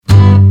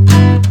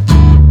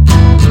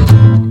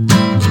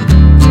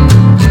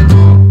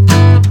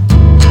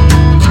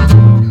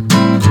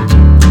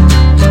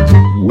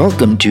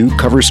Welcome to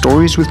Cover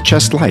Stories with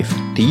Chess Life,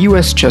 the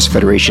U.S. Chess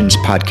Federation's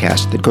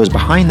podcast that goes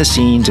behind the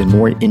scenes and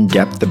more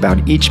in-depth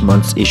about each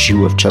month's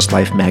issue of Chess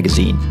Life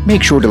magazine.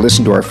 Make sure to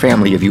listen to our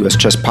family of U.S.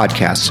 chess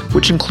podcasts,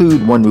 which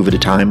include One Move at a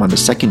Time on the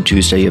second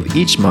Tuesday of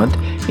each month,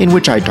 in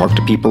which I talk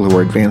to people who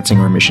are advancing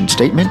our mission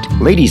statement,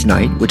 Ladies'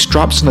 Night, which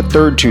drops on the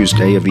third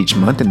Tuesday of each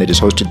month and that is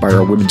hosted by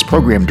our Women's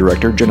Program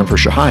Director, Jennifer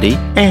Shahade,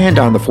 and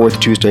on the fourth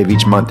Tuesday of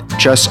each month,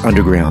 Chess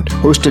Underground,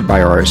 hosted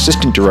by our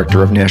Assistant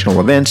Director of National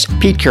Events,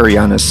 Pete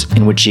Karayanis,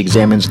 in which she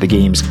examines the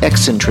game's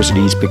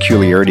eccentricities,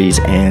 peculiarities,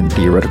 and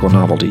theoretical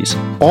novelties.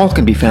 All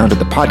can be found at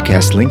the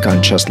podcast link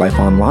on Chess Life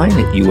Online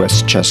at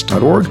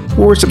uschess.org,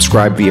 or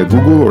subscribe via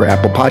Google or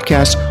Apple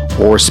Podcasts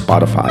or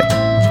Spotify.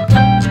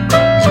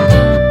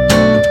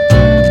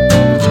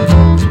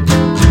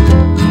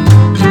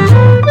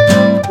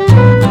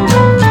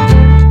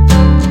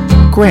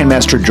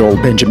 Grandmaster Joel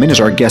Benjamin is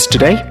our guest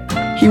today.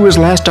 He was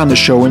last on the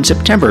show in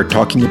September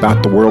talking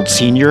about the World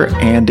Senior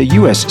and the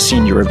U.S.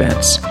 Senior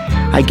events.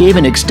 I gave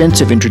an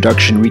extensive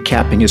introduction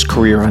recapping his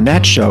career on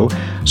that show,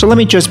 so let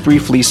me just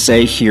briefly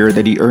say here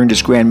that he earned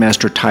his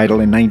Grandmaster title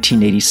in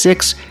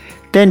 1986,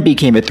 then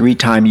became a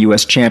three-time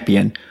U.S.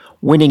 champion,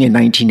 winning in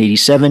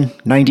 1987,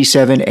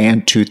 97,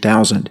 and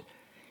 2000.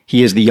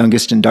 He is the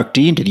youngest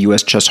inductee into the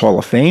U.S. Chess Hall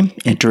of Fame,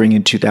 entering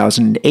in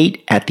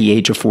 2008 at the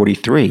age of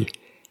 43.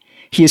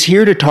 He is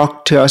here to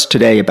talk to us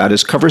today about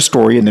his cover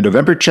story in the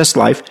November Chess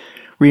Life,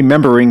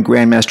 remembering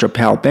Grandmaster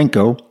Pal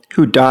Benko,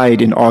 who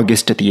died in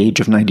August at the age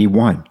of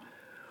 91.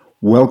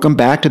 Welcome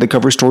back to the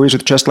Cover Stories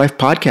with Chess Life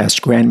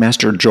podcast,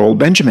 Grandmaster Joel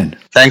Benjamin.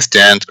 Thanks,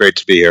 Dan. It's great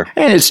to be here.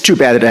 And it's too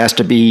bad it has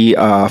to be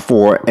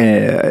for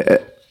a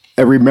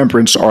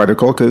remembrance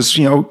article because,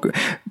 you know,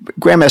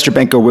 Grandmaster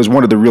Benko was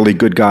one of the really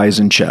good guys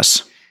in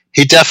chess.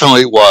 He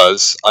definitely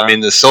was. I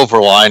mean, the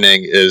silver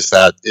lining is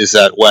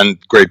that when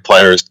great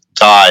players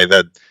die,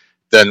 that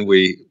then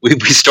we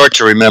start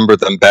to remember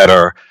them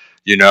better,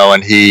 you know,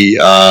 and he,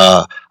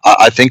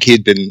 I think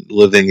he'd been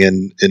living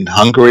in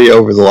Hungary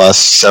over the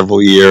last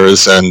several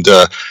years and,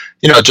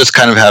 you know, just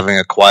kind of having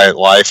a quiet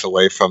life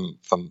away from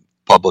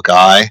public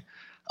eye.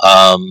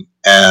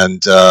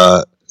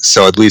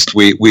 So at least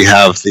we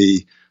have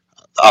the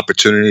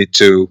opportunity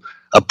to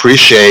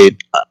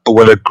appreciate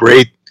what a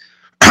great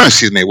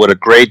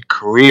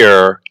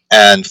career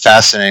and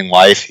fascinating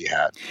life he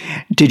had.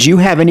 Did you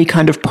have any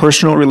kind of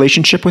personal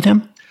relationship with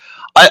him?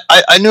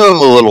 I knew him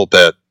a little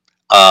bit.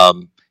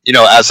 You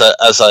know, as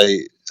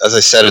I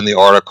said in the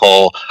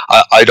article,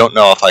 I don't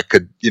know if I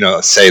could, you know,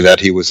 say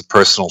that he was a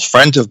personal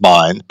friend of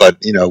mine, but,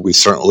 you know, we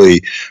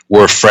certainly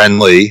were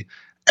friendly.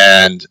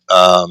 And,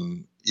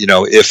 you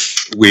know,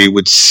 if we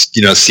would,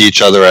 you know, see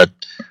each other at,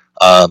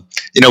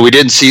 you know, we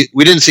didn't see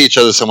each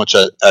other so much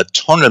at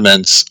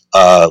tournaments,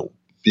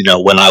 you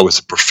know, when I was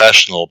a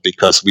professional,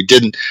 because we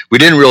didn't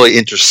really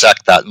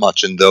intersect that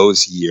much in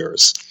those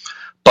years.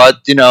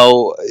 But, you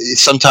know,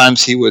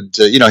 sometimes he would,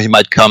 you know, he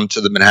might come to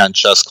the Manhattan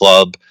Chess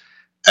Club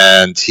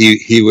and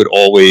he would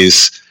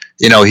always,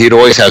 you know, he'd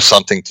always have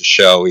something to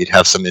show. He'd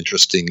have some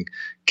interesting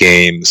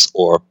games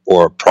or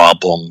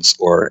problems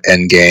or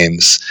end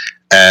games.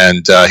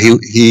 And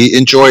he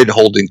enjoyed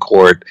holding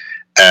court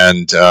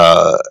and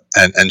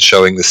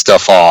showing the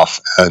stuff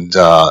off. And,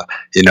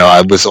 you know,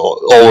 I was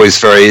always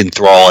very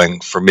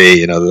enthralling for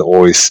me, you know, there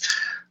always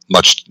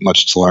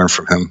much to learn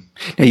from him.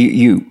 Now,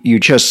 you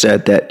just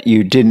said that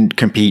you didn't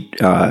compete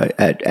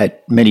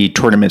at many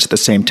tournaments at the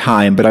same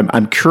time, but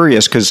I'm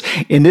curious because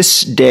in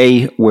this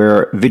day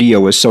where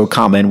video is so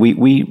common,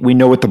 we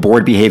know what the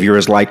board behavior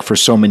is like for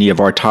so many of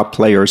our top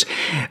players.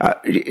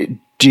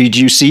 Did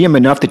you see him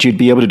enough that you'd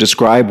be able to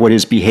describe what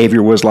his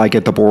behavior was like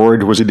at the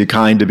board? Was he the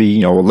kind to be,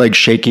 you know, leg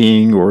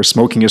shaking or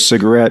smoking a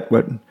cigarette?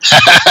 What?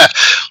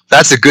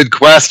 That's a good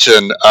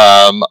question.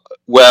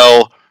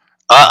 Well,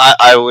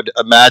 I would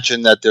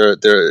imagine that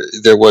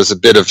there was a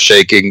bit of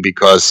shaking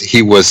because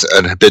he was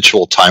an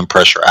habitual time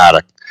pressure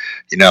addict.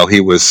 You know, he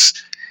was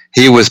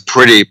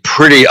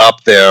pretty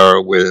up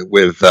there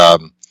with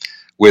the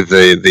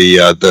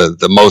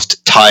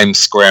most time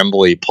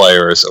scrambly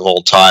players of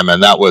all time,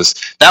 and that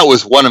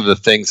was one of the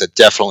things that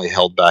definitely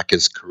held back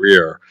his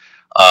career.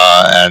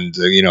 And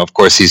you know, of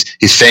course,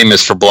 he's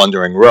famous for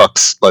blundering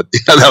rooks, but you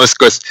know, that was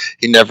because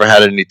he never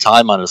had any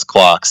time on his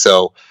clock.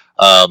 So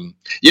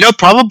you know,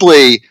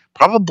 probably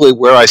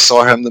where I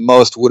saw him the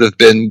most would have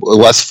been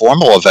less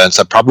formal events.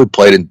 I probably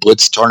played in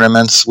blitz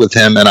tournaments with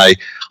him, and I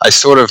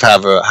sort of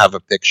have a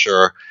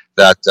picture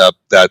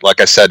that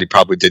like I said, he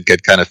probably did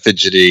get kind of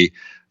fidgety,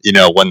 you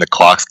know, when the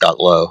clocks got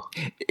low.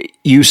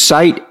 You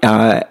cite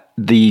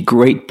the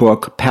great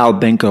book Pal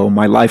Benko: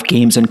 My Life,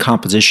 Games, and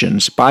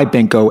Compositions by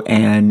Benko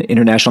and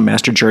International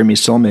Master Jeremy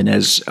Silman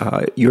as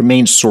your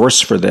main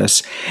source for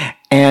this,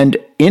 and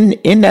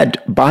in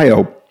that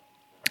bio,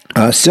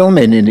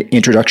 Silman, in the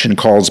introduction,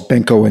 calls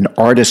Benko an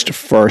artist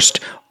first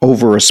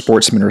over a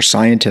sportsman or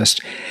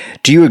scientist.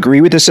 Do you agree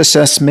with this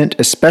assessment,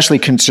 especially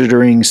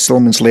considering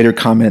Silman's later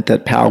comment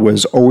that Pal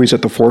was always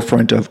at the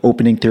forefront of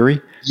opening theory?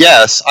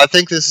 Yes, I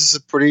think this is a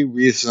pretty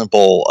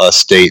reasonable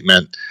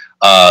statement.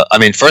 I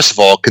mean, first of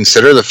all,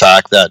 consider the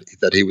fact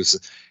that he was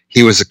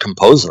he was a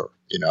composer.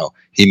 You know,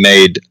 he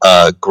made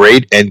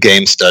great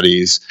endgame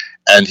studies,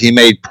 and he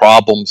made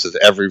problems of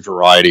every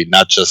variety,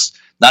 not just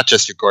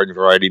your garden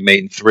variety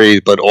main three,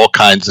 but all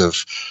kinds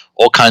of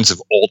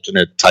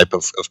alternate type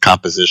of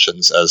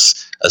compositions,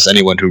 as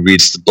anyone who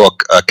reads the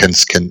book can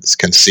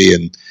see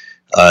in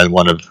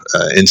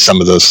in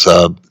some of those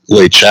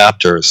late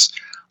chapters.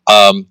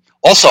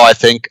 Also, I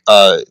think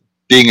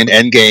being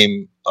an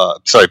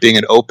being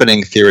an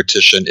opening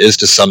theoretician is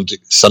to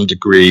some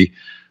degree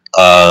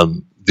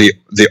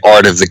the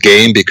art of the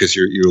game, because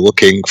you're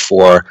looking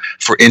for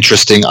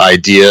interesting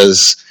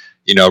ideas,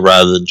 you know,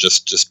 rather than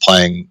just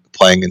playing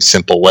in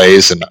simple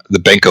ways. And the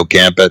Benko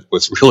Gambit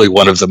was really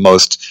one of the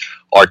most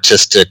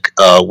artistic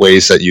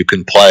ways that you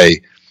can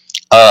play.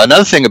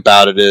 Another thing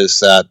about it is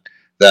that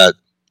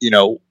you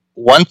know,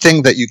 one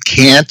thing that you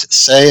can't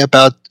say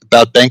about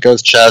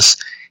Benko's chess,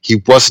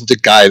 he wasn't a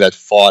guy that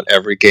fought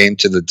every game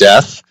to the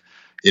death.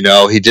 You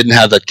know, he didn't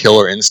have that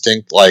killer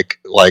instinct like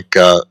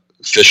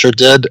Fischer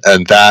did,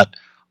 and that,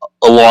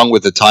 along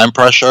with the time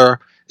pressure,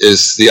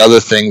 is the other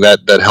thing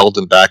that held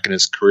him back in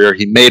his career.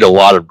 He made a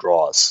lot of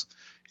draws,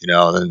 you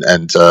know,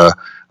 and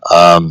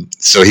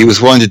so he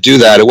was willing to do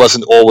that. It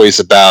wasn't always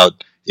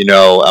about, you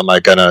know, am I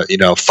gonna, you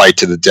know, fight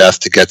to the death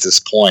to get this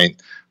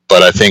point?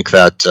 But I think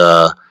that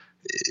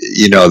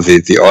you know,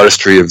 the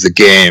artistry of the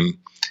game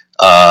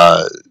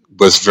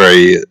was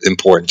very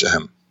important to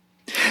him.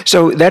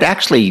 So that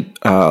actually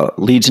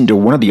leads into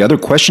one of the other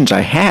questions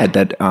I had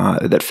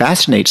that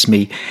fascinates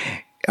me.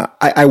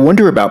 I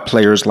wonder about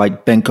players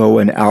like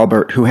Benko and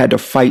Albert, who had to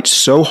fight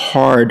so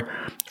hard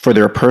for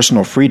their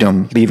personal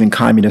freedom, leaving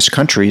communist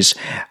countries.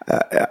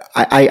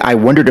 I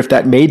wondered if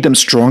that made them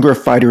stronger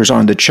fighters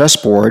on the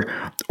chessboard,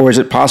 or is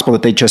it possible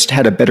that they just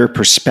had a better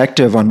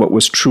perspective on what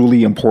was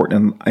truly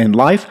important in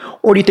life?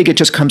 Or do you think it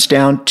just comes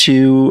down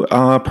to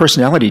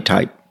personality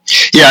type?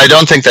 Yeah, I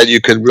don't think that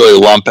you could really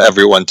lump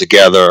everyone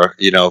together,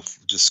 you know,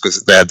 just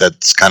because they had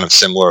that kind of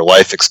similar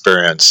life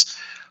experience.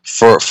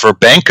 For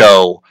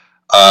Benko,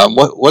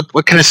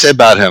 what can I say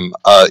about him?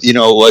 You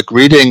know, like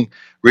reading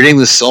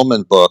the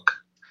Silman book,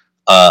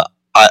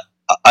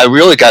 I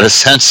really got a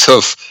sense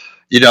of,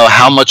 you know,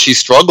 how much he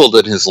struggled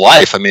in his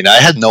life. I mean, I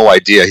had no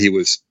idea he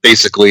was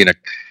basically in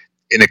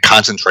a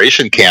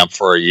concentration camp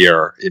for a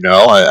year, you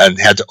know, and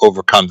had to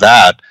overcome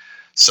that.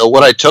 So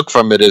what I took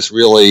from it is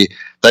really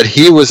that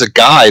he was a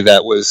guy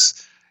that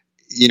was,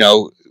 you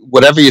know,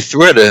 whatever you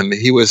threw at him,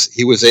 he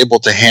was able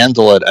to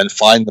handle it and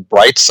find the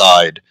bright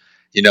side,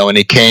 you know. And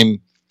he came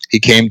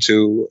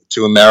to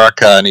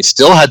America, and he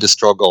still had to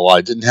struggle.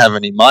 I didn't have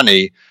any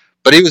money,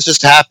 but he was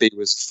just happy. He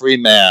was a free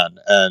man,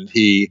 and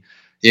he,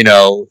 you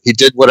know, he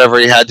did whatever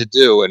he had to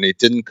do, and he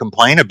didn't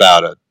complain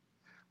about it.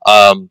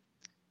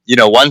 You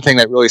know, one thing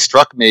that really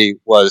struck me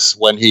was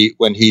when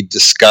he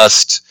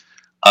discussed,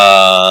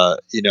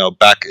 you know,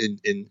 back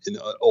in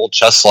old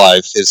chess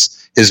life,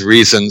 his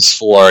reasons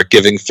for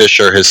giving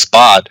Fischer his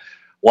spot.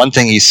 One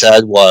thing he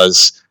said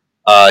was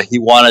he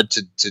wanted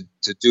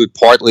to do it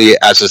partly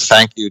as a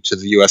thank you to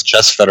the U.S.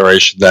 Chess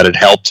Federation that had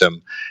helped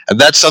him. And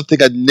that's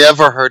something I'd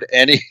never heard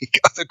any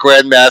other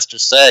grandmaster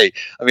say.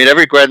 I mean,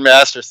 every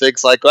grandmaster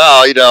thinks like,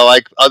 well, you know,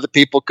 like other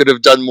people could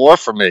have done more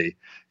for me,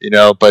 you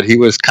know, but he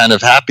was kind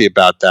of happy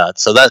about that.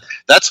 So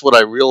that's what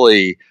I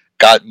really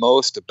got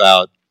most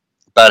about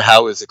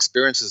how his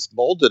experiences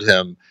molded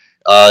him.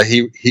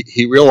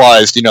 He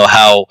realized, you know,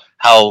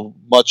 how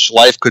much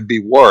life could be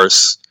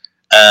worse.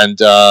 And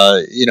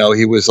you know,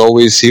 he was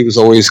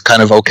always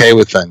kind of okay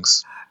with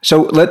things.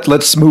 So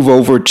let's move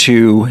over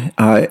to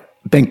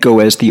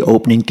Benko as the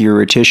opening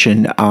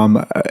theoretician.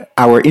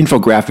 Our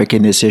infographic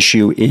in this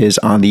issue is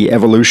on the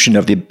evolution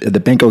of the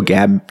Benko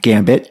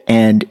Gambit,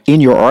 and in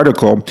your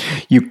article,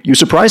 you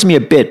surprised me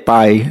a bit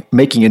by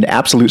making an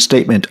absolute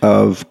statement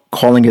of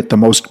calling it the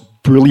most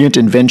brilliant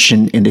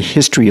invention in the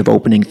history of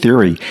opening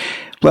theory.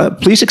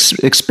 Please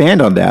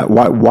expand on that.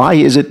 Why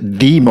is it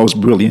the most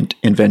brilliant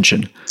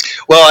invention?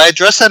 Well, I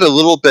addressed that a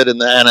little bit in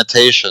the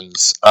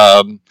annotations.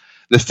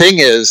 The thing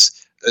is,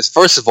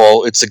 first of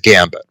all, it's a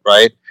gambit,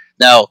 right?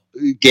 Now,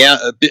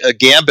 a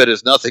gambit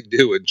is nothing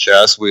new in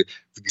chess.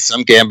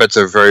 Some gambits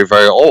are very,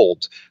 very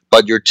old,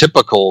 but your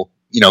typical,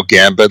 you know,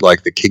 gambit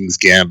like the King's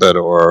Gambit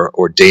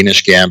or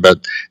Danish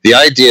Gambit, the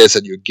idea is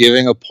that you're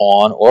giving a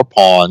pawn or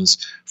pawns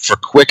for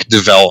quick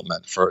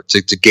development,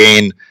 to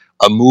gain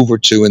a move or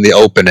two in the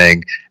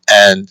opening,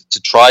 and to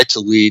try to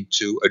lead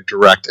to a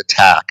direct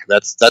attack.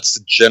 That's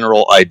the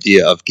general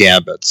idea of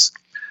gambits.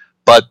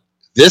 But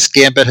this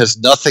gambit has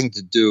nothing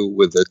to do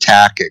with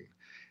attacking.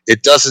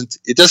 It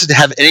doesn't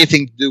have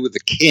anything to do with the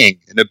king.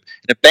 In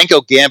a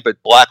Benko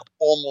Gambit, black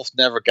almost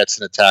never gets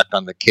an attack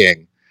on the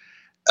king.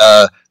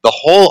 The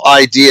whole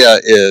idea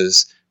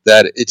is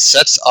that it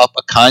sets up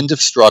a kind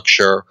of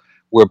structure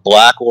where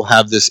black will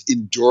have this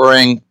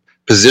enduring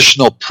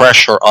positional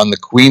pressure on the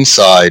queen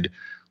side,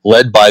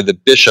 led by the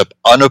bishop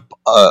on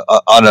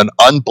an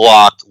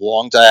unblocked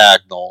long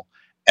diagonal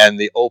and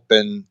the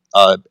open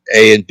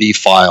A and B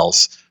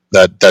files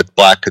that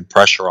black could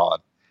pressure on.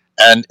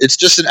 And it's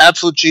just an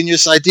absolute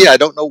genius idea. I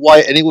don't know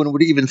why anyone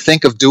would even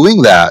think of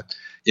doing that.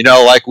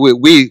 Like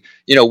we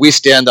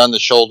stand on the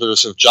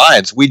shoulders of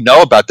giants. We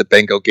know about the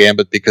Benko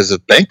Gambit because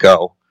of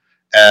Benko,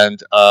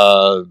 and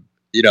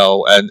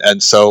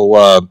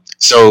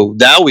so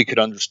now we could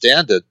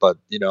understand it. But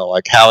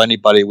like how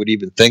anybody would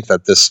even think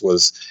that this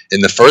was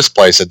in the first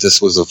place, that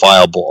this was a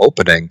viable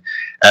opening.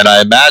 And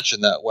I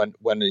imagine that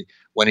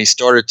when he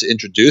started to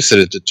introduce it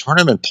into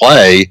tournament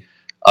play,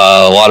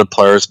 a lot of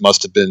players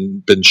must have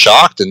been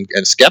shocked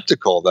and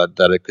skeptical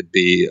that it could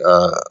be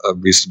a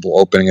reasonable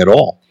opening at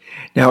all.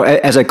 Now,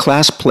 as a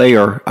class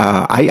player,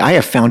 I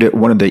have found it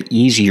one of the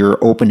easier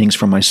openings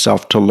for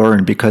myself to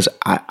learn, because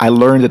I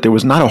learned that there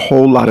was not a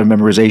whole lot of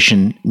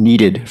memorization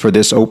needed for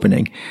this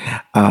opening.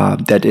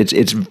 That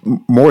it's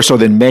more so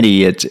than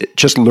many. It's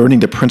just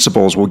learning the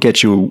principles will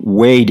get you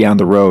way down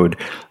the road.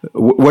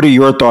 What are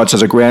your thoughts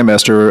as a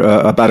grandmaster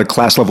about a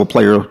class level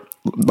player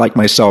like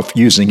myself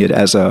using it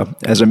as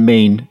a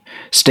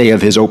mainstay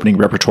of his opening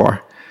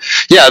repertoire?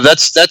 Yeah,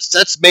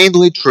 that's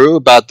mainly true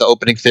about the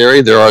opening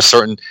theory. There are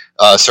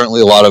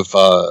certainly a lot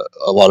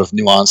of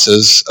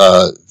nuances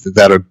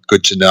that are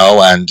good to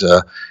know, and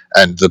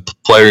the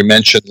player you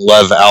mentioned,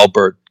 Lev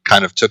Albert,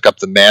 kind of took up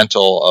the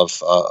mantle of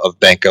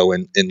Benko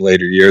in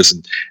later years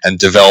and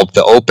developed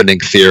the opening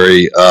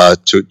theory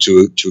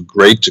to a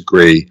great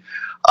degree.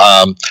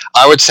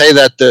 I would say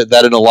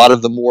that in a lot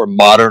of the more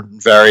modern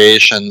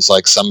variations,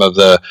 like some of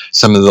the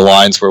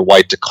lines where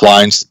white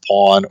declines the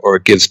pawn or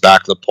gives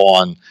back the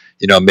pawn,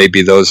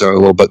 maybe those are a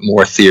little bit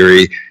more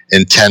theory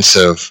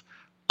intensive,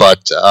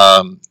 but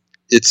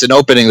it's an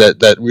opening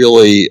that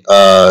really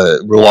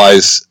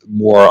relies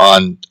more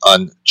on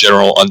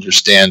general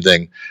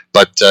understanding.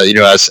 But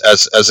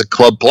as a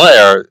club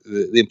player,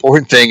 the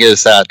important thing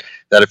is that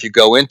if you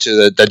go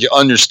into it, that you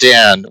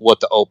understand what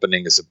the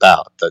opening is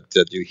about,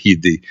 that you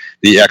heed the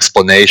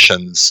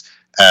explanations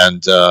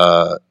and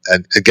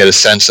get a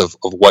sense of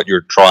what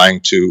you're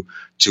trying to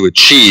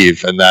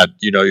achieve, and that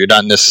you're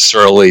not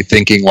necessarily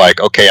thinking like,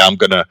 okay, I'm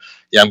gonna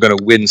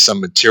win some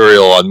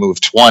material on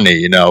move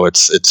 20.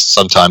 It's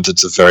sometimes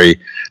it's a very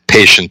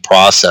patient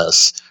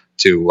process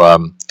to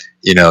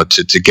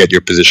get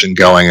your position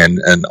going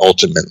and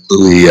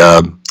ultimately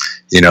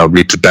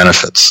reap the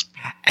benefits.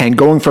 And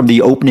going from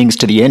the openings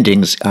to the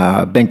endings,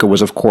 Benko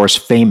was, of course,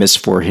 famous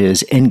for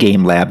his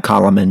Endgame Lab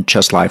column in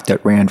Chess Life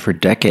that ran for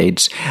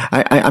decades.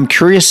 I'm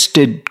curious,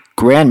 did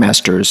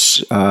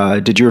grandmasters,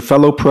 did your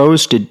fellow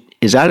pros,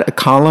 is that a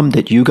column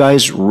that you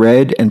guys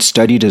read and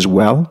studied as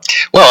well?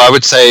 Well, I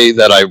would say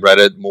that I read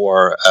it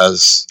more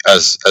as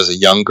a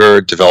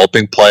younger,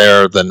 developing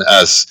player than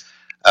as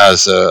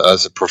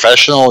a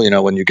professional.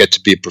 When you get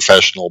to be a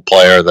professional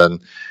player,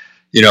 then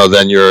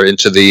you're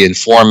into the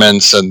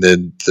informants and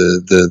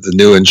the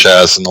new in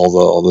chess and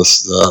all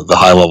this the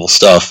high level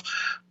stuff.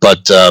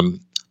 But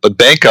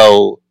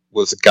Benko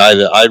was a guy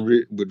that I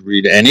would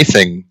read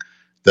anything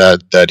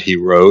that he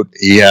wrote.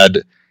 He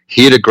had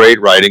a great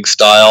writing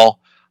style.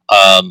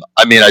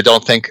 I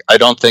don't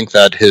think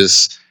that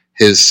his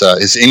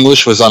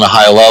English was on a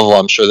high level.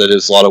 I'm sure that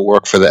is a lot of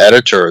work for the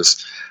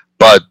editors,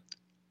 but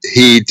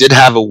he did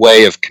have a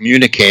way of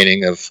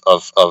communicating, of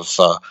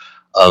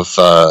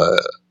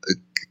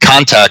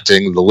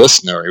contacting the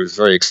listener. He was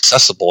very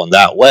accessible in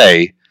that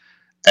way,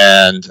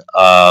 and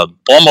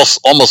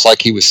almost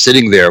like he was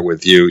sitting there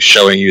with you,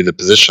 showing you the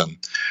position.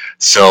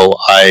 So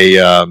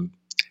I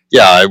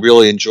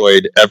really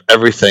enjoyed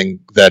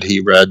everything that he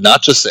read,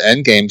 not just the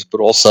end games,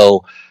 but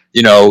also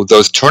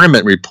those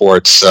tournament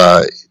reports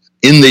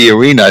in the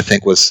arena. I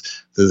think was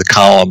the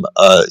column.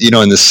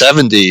 In the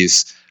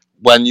 70s,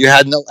 when you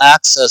had no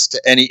access to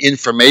any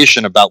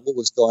information about what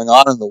was going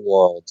on in the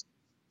world,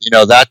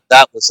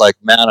 that was like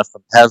manna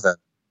from heaven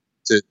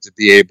to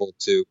be able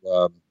to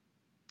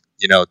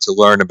to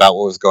learn about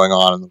what was going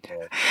on in the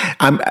world.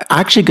 I'm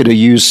actually going to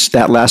use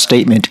that last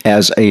statement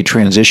as a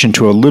transition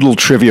to a little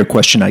trivia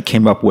question I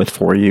came up with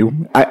for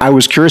you. I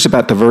was curious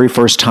about the very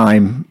first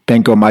time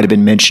Benko might have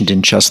been mentioned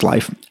in Chess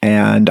Life,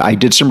 and I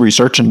did some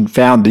research and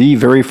found the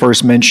very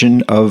first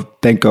mention of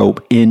Benko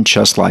in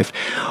Chess Life.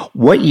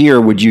 What year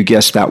would you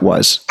guess that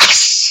was?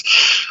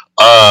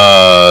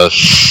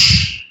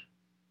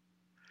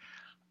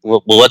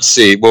 Well, let's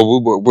see.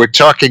 Well, we're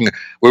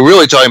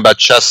really talking about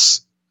chess.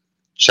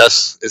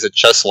 Is it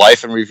Chess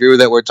Life and Review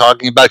that we're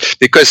talking about?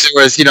 Because there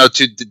was,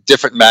 two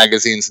different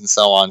magazines and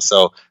so on.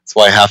 So that's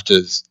why I have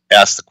to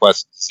ask the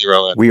question,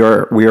 zero in. We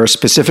are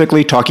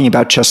specifically talking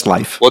about Chess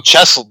Life. Well,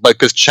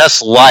 because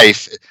Chess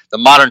Life, the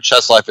modern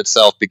Chess Life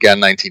itself began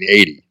in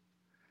 1980.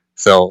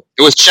 So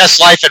it was Chess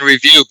Life and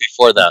Review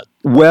before that.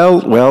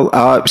 Well.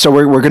 So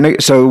we're going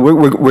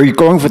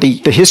for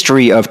the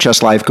history of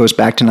Chess Life goes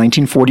back to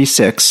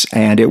 1946,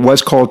 and it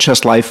was called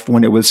Chess Life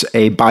when it was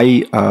a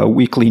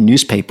bi-weekly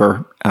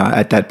newspaper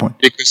at that point.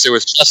 Because there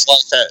was Chess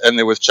Life and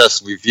there was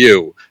Chess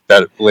Review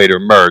that later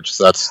merged.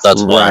 So that's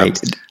why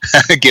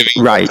I'm giving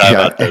you time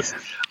about this.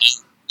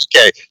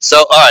 Okay,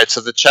 so all right,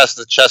 so the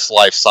Chess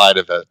Life side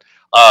of it.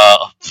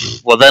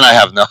 Well, then I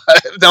have no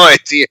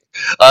idea.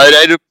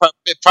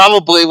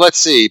 Probably, let's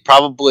see,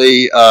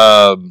 probably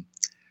around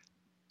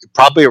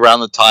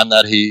the time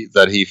that he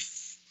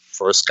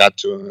first got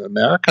to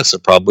America. So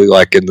probably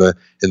like in the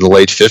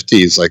late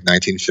 50s, like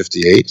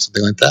 1958,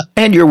 something like that.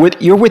 And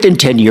you're within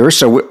 10 years,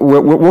 so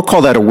we'll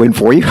call that a win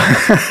for you.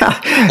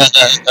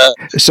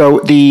 So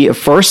the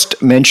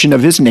first mention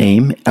of his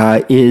name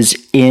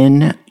is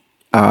in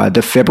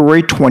the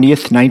February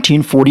 20th,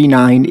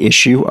 1949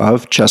 issue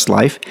of Chess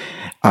Life.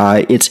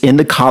 It's in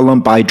the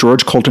column by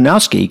George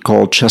Koltanowski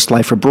called Chess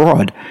Life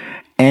Abroad.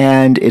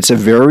 And it's a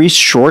very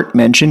short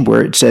mention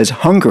where it says,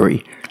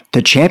 Hungary.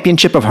 The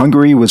championship of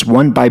Hungary was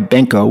won by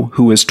Benko,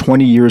 who is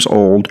 20 years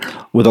old,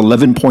 with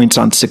 11 points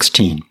on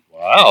 16.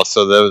 Wow,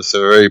 so that was a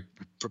very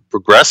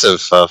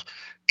progressive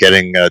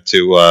getting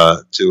to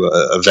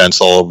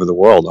events all over the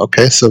world.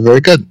 Okay, so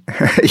very good.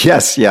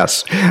 Yes.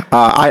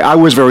 I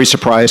was very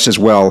surprised as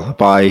well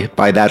by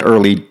that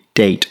early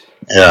date.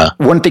 Yeah.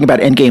 One thing about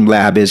Endgame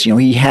Lab is,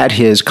 he had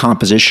his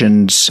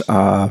compositions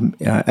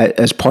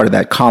as part of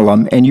that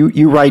column, and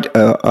you write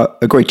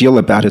a great deal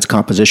about his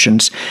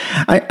compositions.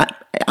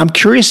 I'm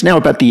curious now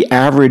about the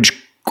average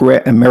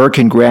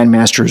American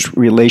grandmaster's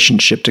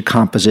relationship to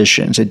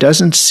compositions. It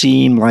doesn't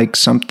seem like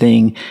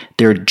something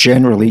they're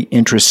generally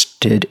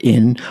interested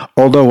in,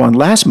 although on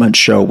last month's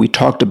show we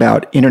talked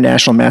about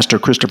international master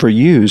Christopher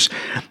Yu's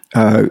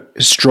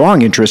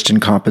strong interest in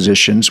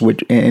compositions,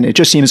 and it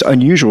just seems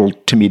unusual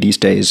to me these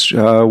days.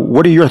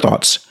 What are your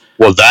thoughts?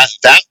 Well,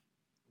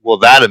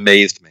 that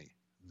amazed me.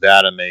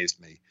 That amazed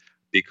me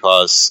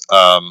because,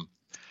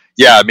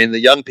 the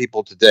young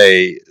people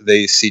today,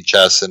 they see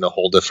chess in a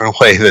whole different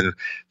way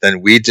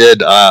than we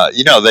did.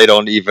 They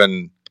don't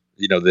even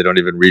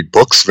read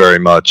books very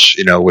much.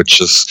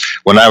 Which is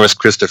when I was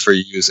Christopher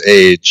Yu's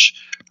age.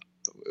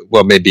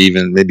 Well, maybe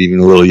even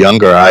a little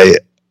younger. I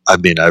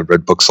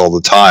read books all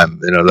the time.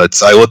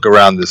 I look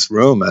around this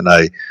room and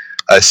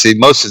I see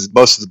most of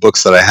the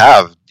books that I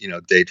have,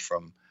 date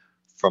from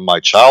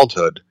my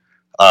childhood.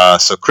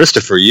 So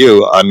Christopher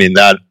Yu,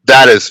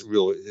 that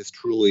is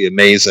truly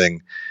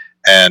amazing.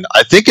 And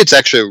I think it's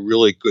actually a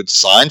really good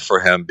sign for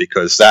him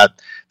because that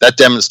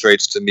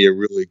demonstrates to me a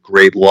really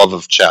great love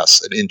of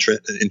chess, an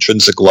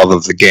intrinsic love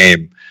of the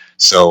game.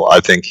 So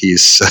I think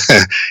he's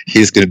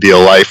he's going to be a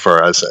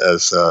lifer, as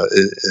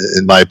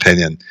in my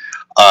opinion.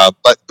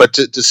 But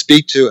to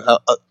speak to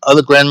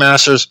other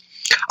grandmasters,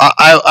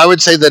 I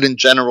would say that in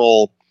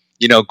general,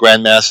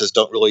 grandmasters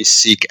don't really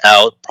seek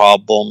out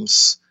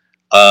problems,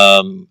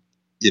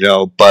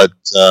 But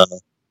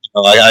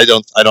I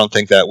don't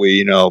think that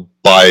we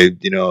buy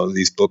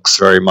these books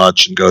very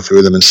much and go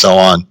through them and so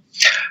on.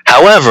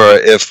 However,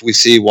 if we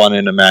see one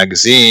in a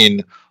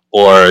magazine,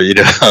 or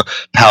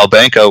Pal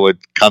Benko would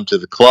come to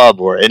the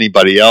club, or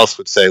anybody else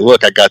would say,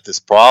 "Look, I got this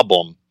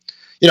problem."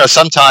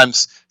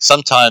 Sometimes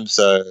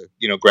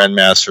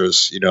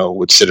grandmasters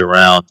would sit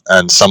around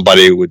and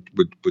somebody would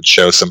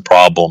show some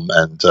problem,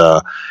 and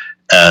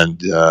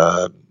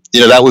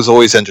that was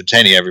always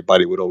entertaining.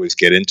 Everybody would always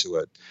get into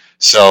it.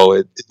 So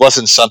it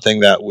wasn't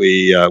something that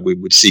we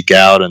would seek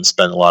out and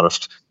spend a lot of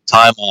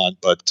time on,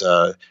 but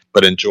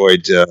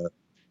enjoyed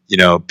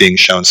being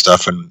shown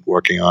stuff and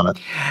working on it.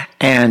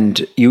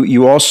 And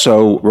you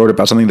also wrote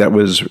about something that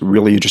was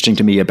really interesting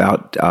to me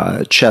about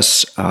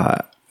chess.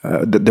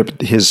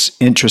 His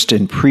interest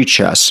in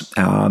pre-chess,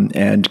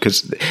 and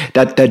because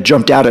that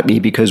jumped out at me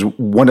because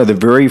one of the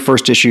very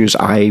first issues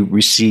I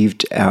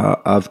received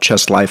of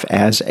Chess Life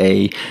as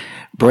a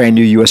brand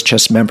new U.S.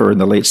 chess member in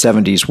the late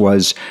 70s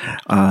was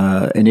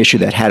an issue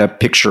that had a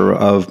picture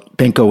of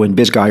Benko and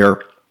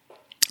Bisgeier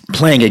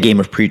playing a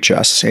game of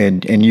pre-chess,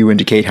 and you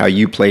indicate how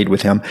you played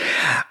with him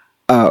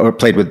or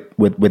played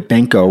with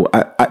Benko.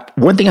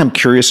 One thing I'm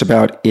curious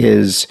about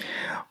is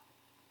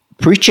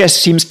pre-chess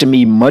seems to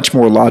me much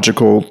more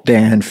logical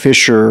than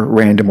Fischer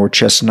Random or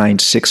Chess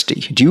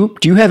 960. Do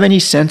you have any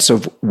sense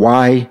of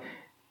why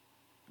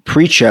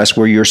pre-chess,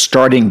 where you're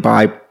starting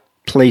by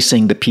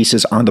placing the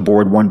pieces on the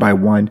board one by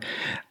one,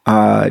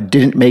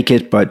 didn't make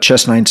it, but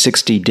Chess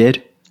 960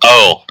 did?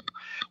 Oh,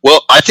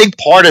 well, I think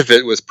part of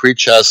it was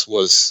pre-chess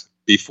was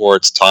before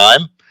its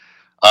time.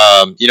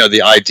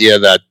 The idea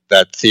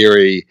that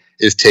theory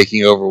is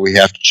taking over, we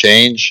have to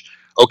change.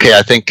 Okay,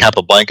 I think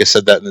Capablanca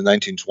said that in the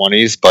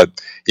 1920s, but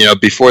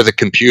before the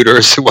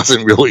computers, it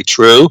wasn't really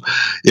true.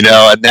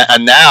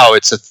 And now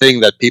it's a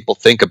thing that people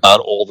think about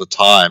all the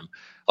time.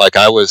 Like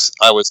I was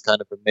kind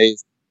of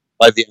amazed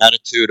by the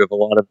attitude of a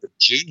lot of the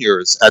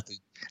juniors at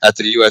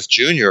the U.S.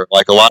 Junior.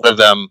 Like a lot of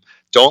them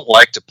don't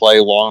like to play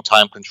long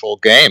time control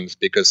games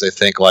because they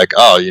think like,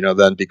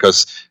 then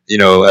because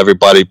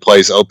everybody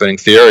plays opening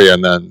theory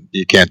and then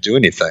you can't do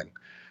anything.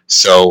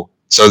 So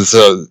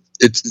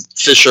it's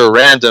Fischer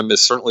Random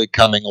is certainly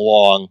coming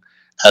along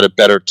at a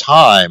better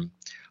time,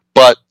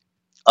 but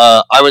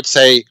I would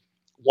say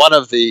one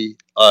of the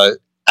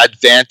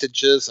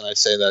advantages, and I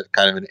say that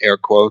kind of in air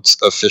quotes,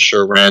 of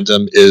Fischer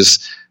Random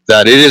is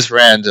that it is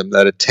random,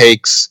 that it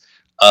takes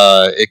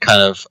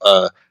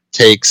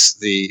takes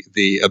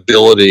the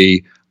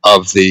ability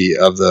of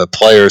the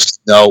players to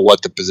know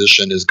what the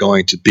position is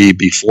going to be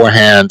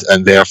beforehand,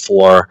 and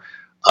therefore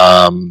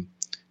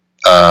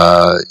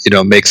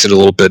makes it a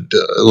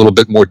little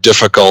bit more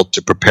difficult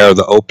to prepare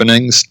the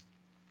openings.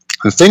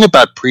 The thing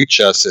about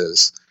pre-chess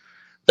is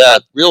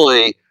that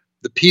really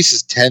the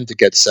pieces tend to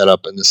get set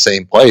up in the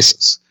same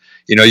places.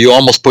 You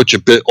almost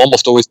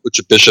always put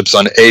your bishops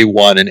on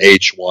A1 and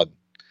H1,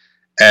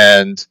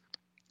 and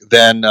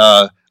then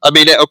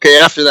okay.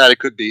 After that, it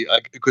could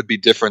be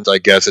different. I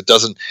guess it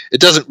doesn't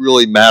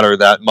really matter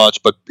that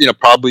much. But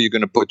probably you're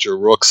going to put your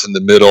rooks in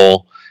the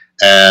middle,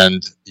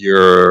 and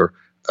your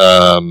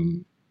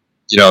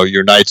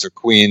your knights or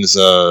queens.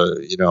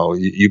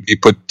 You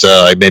put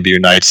maybe your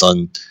knights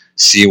on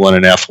C1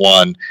 and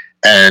F1,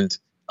 and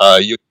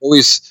you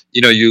always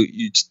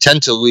you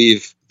tend to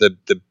leave the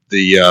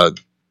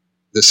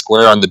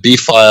square on the B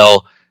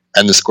file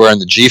and the square on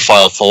the G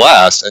file for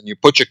last, and you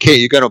put your king.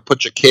 You're going to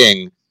put your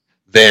king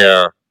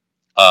there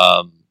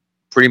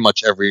pretty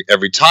much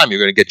every time. You're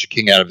going to get your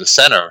king out of the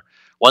center.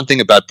 One thing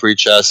about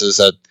pre-chess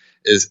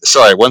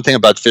one thing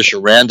about Fischer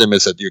Random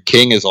is that your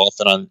king is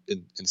often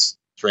in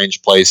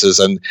strange places,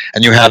 and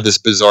you have this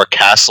bizarre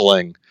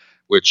castling,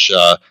 which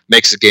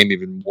makes the game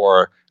even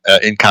more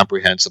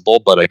incomprehensible.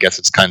 But I guess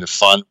it's kind of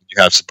fun.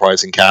 You have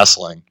surprising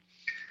castling.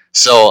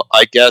 So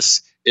I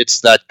guess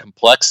it's that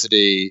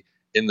complexity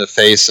in the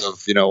face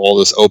of all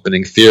this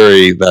opening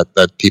theory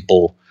that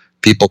people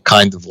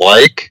kind of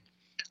like.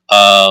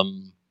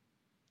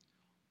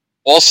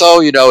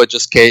 Also, it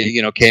just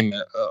came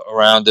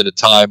around at a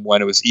time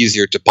when it was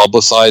easier to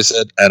publicize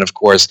it, and of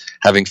course,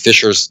 having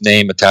Fischer's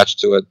name attached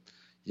to it,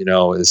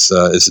 is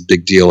a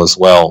big deal as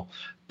well.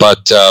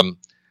 But I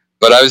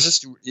was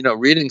just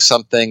reading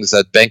some things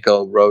that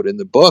Benko wrote in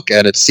the book,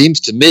 and it seems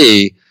to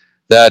me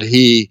that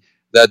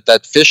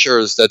that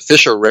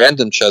Fischer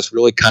Random Chess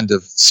really kind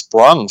of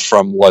sprung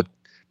from what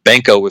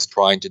Benko was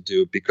trying to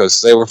do,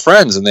 because they were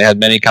friends and they had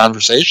many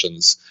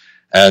conversations.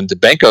 And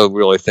Benko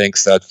really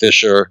thinks that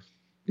Fischer,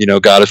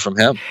 got it from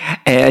him.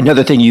 And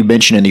another thing you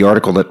mentioned in the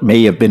article that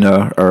may have been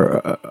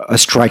a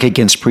strike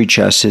against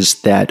pre-chess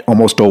is that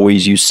almost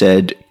always you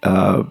said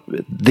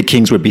the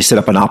kings would be set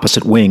up on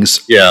opposite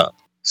wings. Yeah.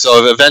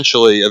 So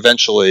eventually, you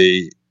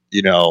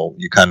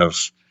kind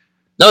of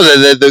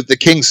the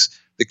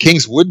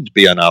kings wouldn't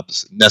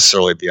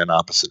necessarily be on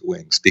opposite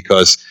wings,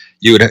 because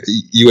you would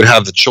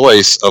have the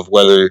choice of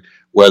which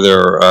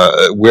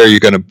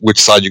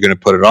side you're gonna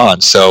put it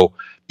on. So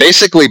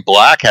basically,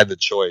 Black had the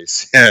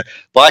choice.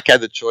 Black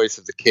had the choice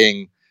of the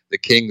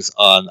kings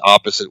on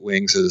opposite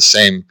wings or the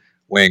same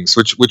wings,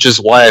 which is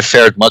why I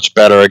fared much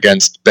better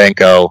against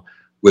Benko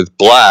with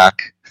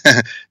Black,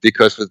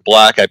 because with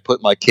Black I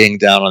put my king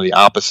down on the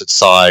opposite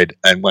side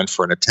and went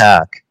for an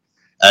attack,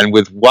 and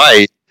with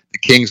White the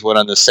kings went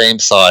on the same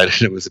side,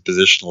 and it was a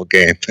positional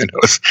game, and it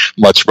was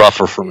much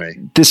rougher for me.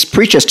 This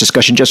pre-chess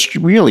discussion just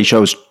really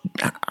shows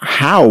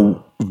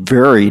how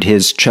varied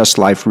his chess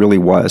life really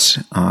was.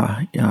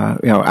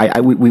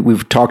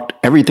 We've talked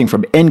everything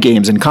from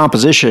endgames and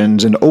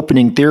compositions and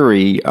opening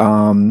theory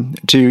to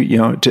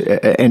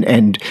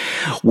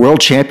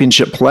world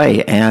championship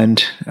play,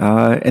 and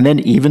then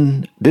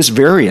even this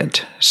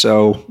variant.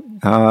 So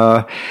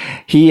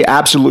he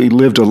absolutely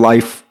lived a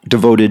life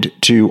devoted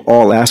to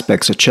all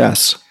aspects of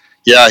chess.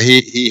 Yeah,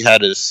 he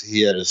had his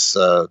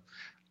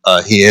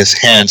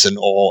hands in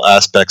all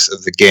aspects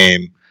of the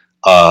game.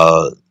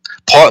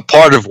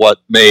 Part of what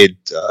made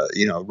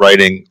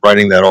writing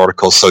that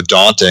article so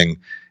daunting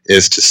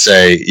is to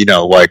say is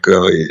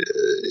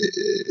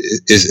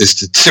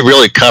to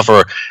really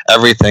cover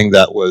everything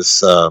that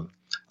was a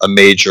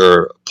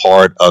major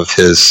part of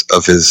his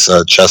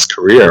chess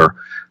career,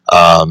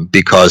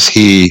 because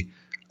he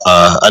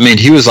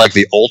was like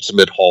the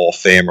ultimate Hall of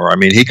Famer. I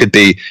mean, he could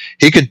be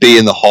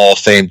in the Hall of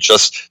Fame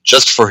just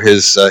for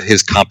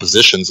his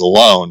compositions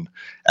alone.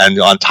 And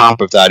on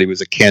top of that, he was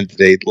a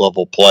candidate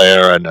level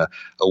player and an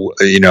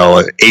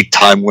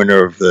 8-time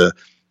winner of the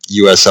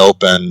U.S.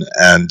 Open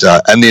and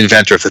the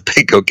inventor of the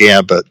Benko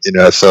Gambit.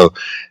 So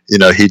he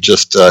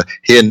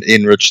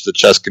enriched the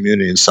chess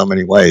community in so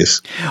many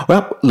ways.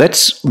 Well,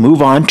 let's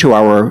move on to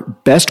our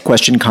best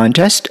question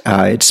contest.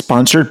 It's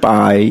sponsored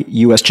by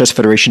U.S. Chess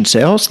Federation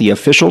Sales, the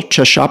official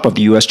chess shop of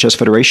the U.S. Chess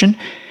Federation.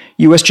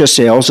 U.S. Chess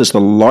Sales is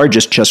the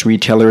largest chess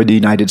retailer in the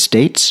United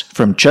States.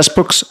 From chess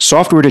books,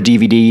 software to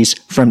DVDs,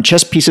 from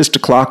chess pieces to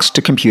clocks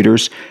to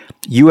computers,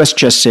 U.S.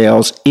 Chess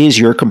Sales is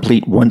your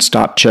complete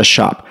one-stop chess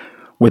shop.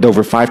 With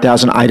over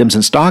 5,000 items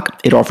in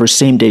stock, it offers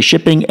same-day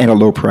shipping and a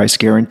low price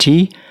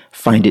guarantee.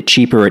 Find it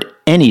cheaper at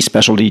any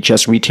specialty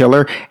chess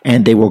retailer,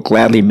 and they will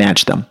gladly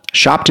match them.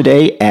 Shop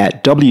today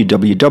at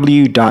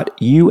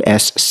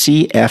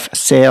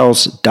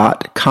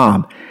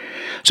www.uscfsales.com.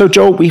 So,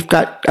 Joe, I've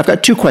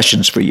got two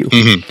questions for you.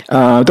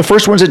 Mm-hmm. The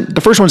first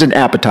one's an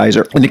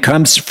appetizer, and it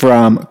comes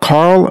from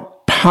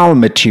Carl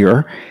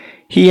Palmatier.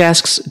 He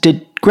asks,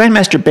 did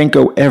Grandmaster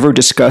Benko ever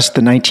discuss the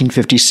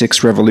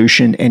 1956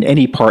 revolution and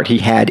any part he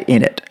had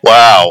in it?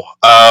 Wow.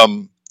 What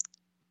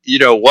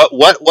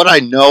I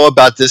know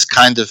about this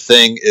kind of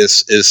thing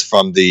is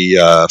from the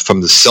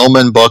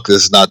Silman book.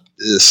 This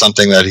is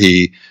something that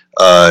he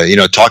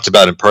talked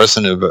about in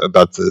person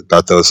about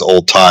those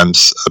old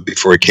times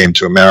before he came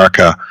to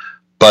America.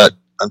 But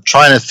I'm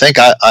trying to think.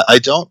 I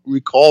don't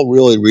recall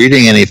really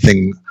reading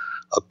anything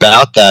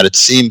about that. It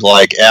seemed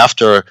like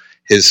after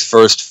his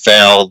first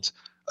failed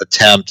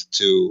attempt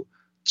to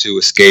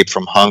escape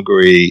from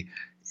Hungary,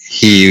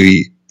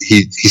 he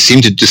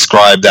seemed to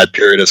describe that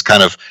period as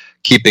kind of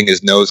keeping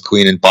his nose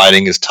clean and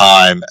biding his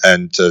time,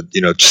 and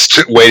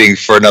just waiting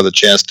for another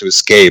chance to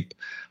escape.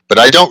 But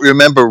I don't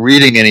remember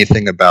reading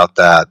anything about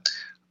that.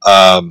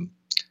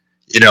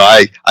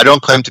 I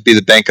don't claim to be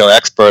the Benko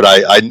expert.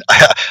 I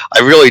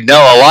really know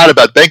a lot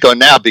about Benko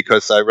now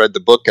because I read the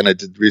book and I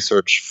did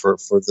research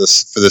for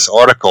this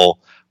article.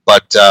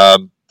 But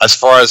as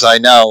far as I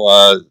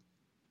know,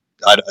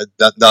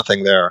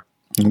 nothing there.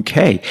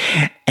 Okay.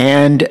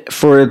 And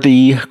for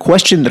the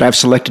question that I've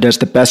selected as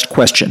the best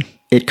question,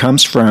 it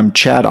comes from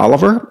Chad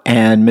Oliver.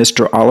 And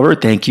Mr. Oliver,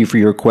 thank you for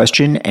your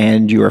question.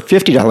 And your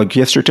 $50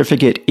 gift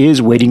certificate is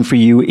waiting for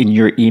you in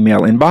your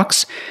email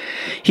inbox.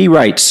 He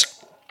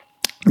writes,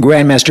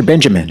 Grandmaster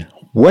Benjamin,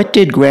 what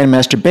did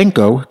Grandmaster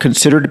Benko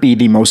consider to be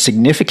the most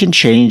significant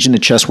change in the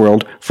chess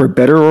world, for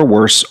better or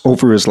worse,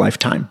 over his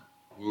lifetime?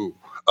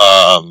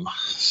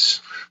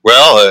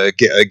 Well,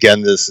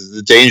 again, this is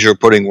the danger of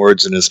putting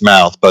words in his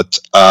mouth, but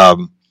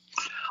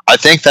I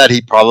think that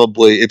it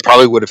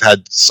probably would have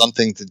had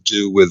something to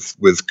do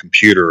with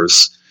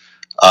computers.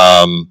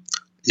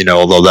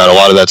 Although that a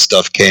lot of that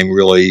stuff came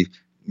really,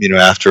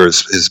 after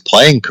his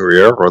playing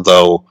career.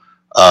 Although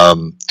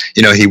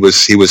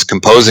he was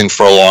composing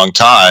for a long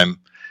time.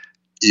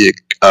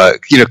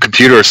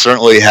 Computers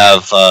certainly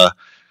have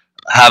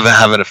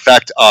an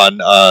effect on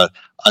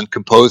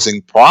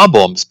composing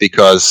problems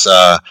because.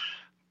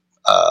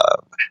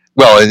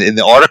 In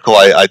the article,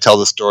 I tell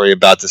the story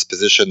about this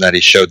position that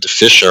he showed to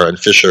Fischer, and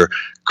Fischer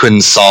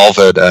couldn't solve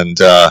it,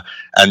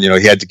 and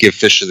he had to give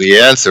Fischer the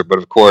answer. But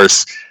of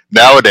course,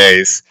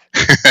 nowadays,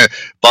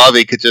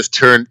 Bobby could just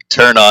turn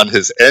on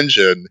his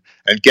engine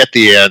and get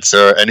the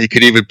answer, and he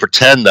could even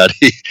pretend that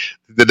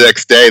the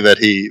next day that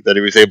he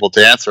was able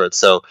to answer it.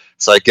 So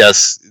I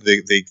guess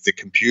the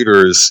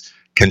computers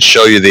can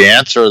show you the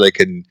answer. They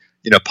can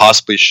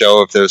possibly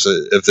show if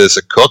there's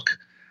a cook.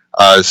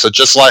 So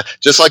just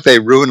like they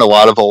ruin a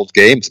lot of old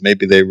games,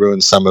 maybe they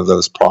ruin some of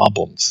those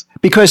problems.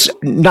 Because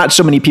not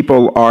so many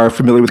people are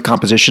familiar with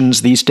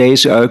compositions these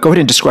days. Go ahead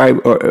and describe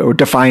or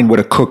define what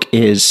a cook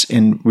is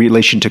in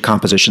relation to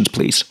compositions,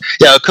 please.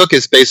 Yeah, a cook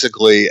is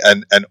basically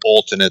an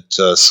alternate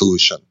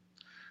solution.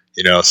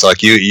 So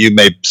like you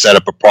may set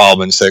up a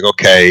problem and say,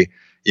 okay,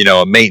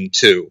 a mate in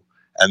 2,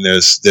 and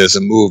there's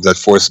a move that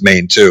forces mate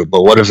in 2.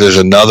 But what if there's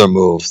another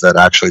move that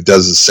actually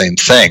does the same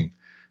thing?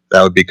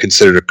 That would be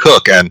considered a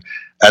cook, and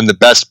the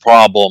best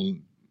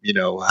problem,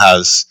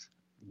 has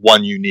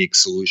one unique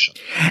solution.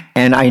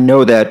 And I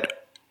know that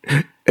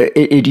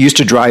it used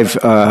to drive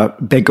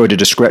Benko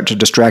to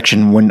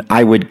distraction when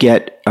I would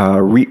get,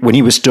 when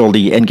he was still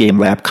the Endgame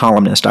Lab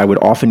columnist, I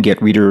would often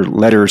get reader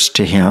letters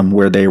to him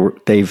where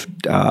they've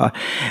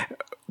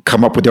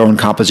come up with their own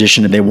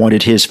composition and they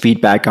wanted his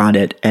feedback on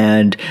it.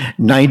 And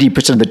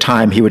 90% of the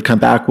time he would come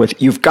back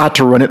with, you've got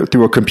to run it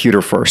through a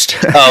computer first.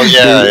 Oh,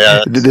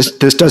 yeah.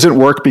 This doesn't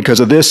work because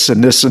of this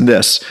and this and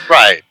this.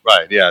 Right,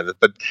 yeah.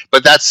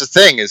 But that's the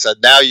thing, is that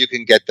now you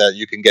can get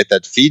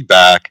that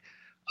feedback.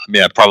 I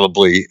mean,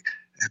 probably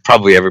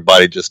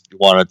everybody just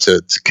wanted to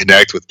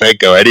connect with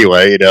Benko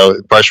anyway,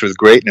 brush with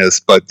greatness.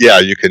 But yeah,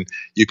 you can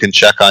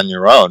check on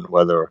your own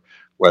whether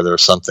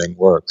something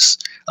works.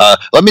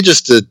 Let me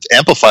just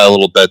amplify a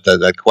little bit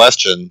that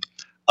question.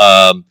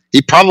 He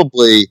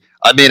probably,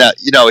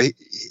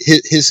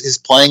 his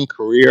playing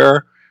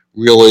career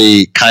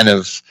really kind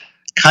of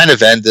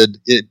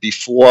ended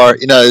before.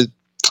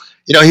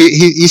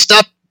 He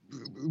stopped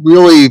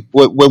really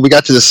when we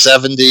got to the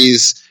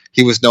 70s.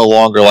 He was no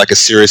longer like a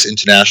serious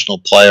international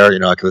player.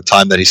 Like at the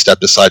time that he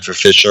stepped aside for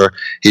Fischer,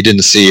 he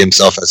didn't see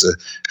himself as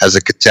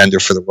a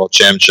contender for the world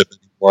championship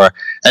anymore.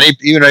 And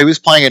he was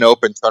playing in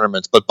open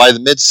tournaments, but by the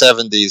mid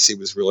 70s, he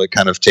was really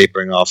kind of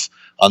tapering off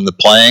on the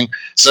playing.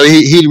 So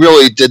he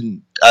really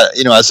didn't,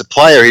 as a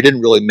player, he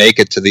didn't really make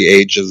it to the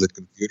age of the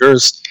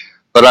computers.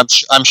 But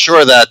I'm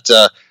sure that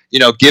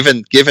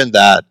given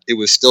that it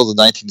was still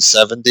the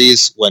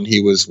 1970s when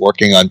he was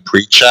working on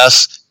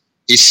pre-chess,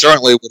 he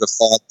certainly would have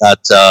thought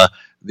that.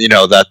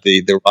 That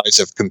the rise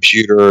of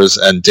computers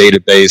and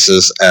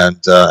databases and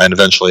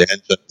eventually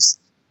engines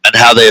and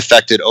how they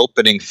affected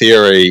opening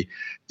theory,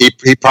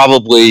 he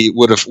probably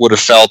would have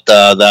felt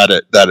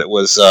that it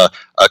was a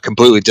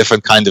completely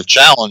different kind of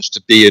challenge to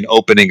be an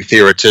opening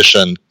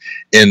theoretician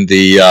in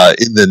the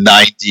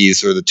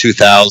 90s or the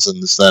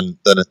 2000s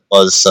than it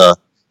was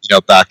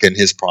back in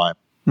his prime.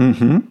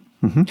 Mm-hmm.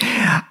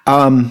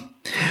 Mm-hmm.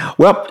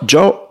 Well,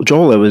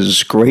 Joel, it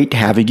was great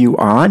having you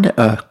on.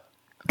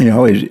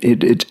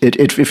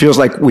 It feels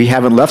like we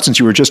haven't left since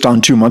you were just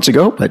on 2 months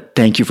ago, but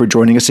thank you for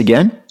joining us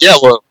again. Yeah,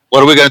 well,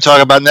 what are we going to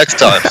talk about next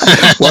time?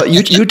 Well,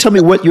 you tell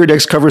me what your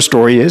next cover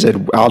story is,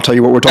 and I'll tell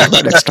you what we're talking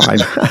about next time.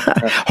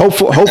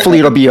 Hopefully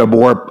it'll be a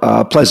more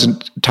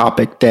pleasant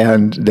topic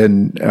than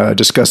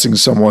discussing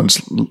someone's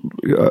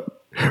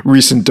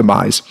recent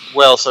demise.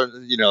 Well, so,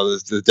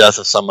 the death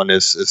of someone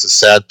is a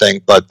sad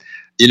thing, but,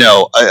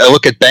 I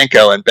look at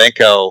Benko, and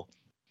Benko,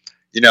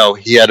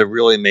 he had a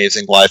really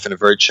amazing life and a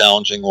very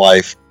challenging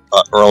life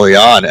early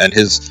on, and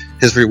his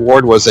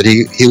reward was that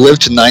he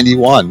lived to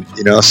 91.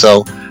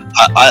 So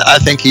I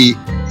think he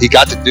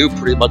got to do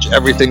pretty much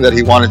everything that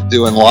he wanted to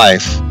do in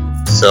life.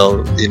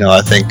 So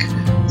I think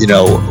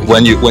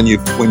when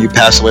you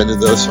pass away into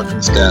those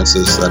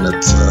circumstances, then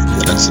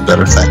it's a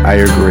better thing. I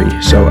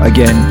agree. So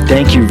again,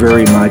 thank you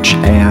very much,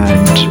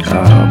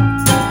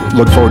 and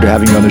look forward to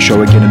having you on the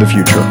show again in the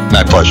future.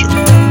 My pleasure.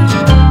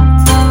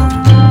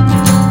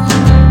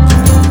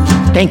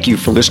 Thank you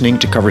for listening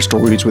to Cover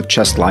Stories with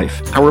Chess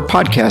Life. Our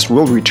podcast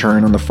will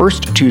return on the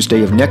first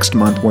Tuesday of next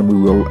month, when we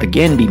will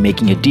again be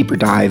making a deeper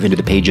dive into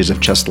the pages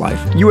of Chess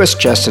Life. US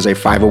Chess is a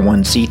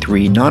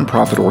 501c3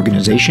 nonprofit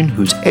organization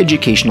whose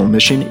educational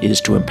mission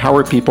is to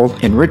empower people,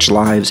 enrich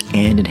lives,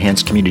 and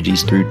enhance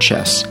communities through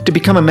chess. To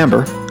become a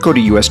member, go to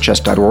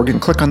uschess.org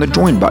and click on the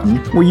Join button,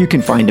 where you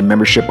can find a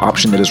membership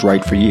option that is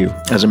right for you.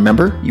 As a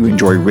member, you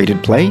enjoy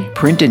rated play,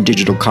 print and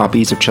digital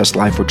copies of Chess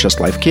Life for Chess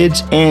Life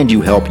Kids, and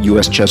you help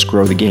US Chess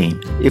grow the game.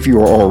 If you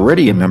are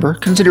already a member,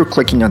 consider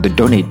clicking on the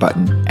Donate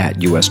button at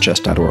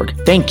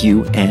uschess.org. Thank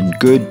you, and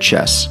good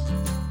chess.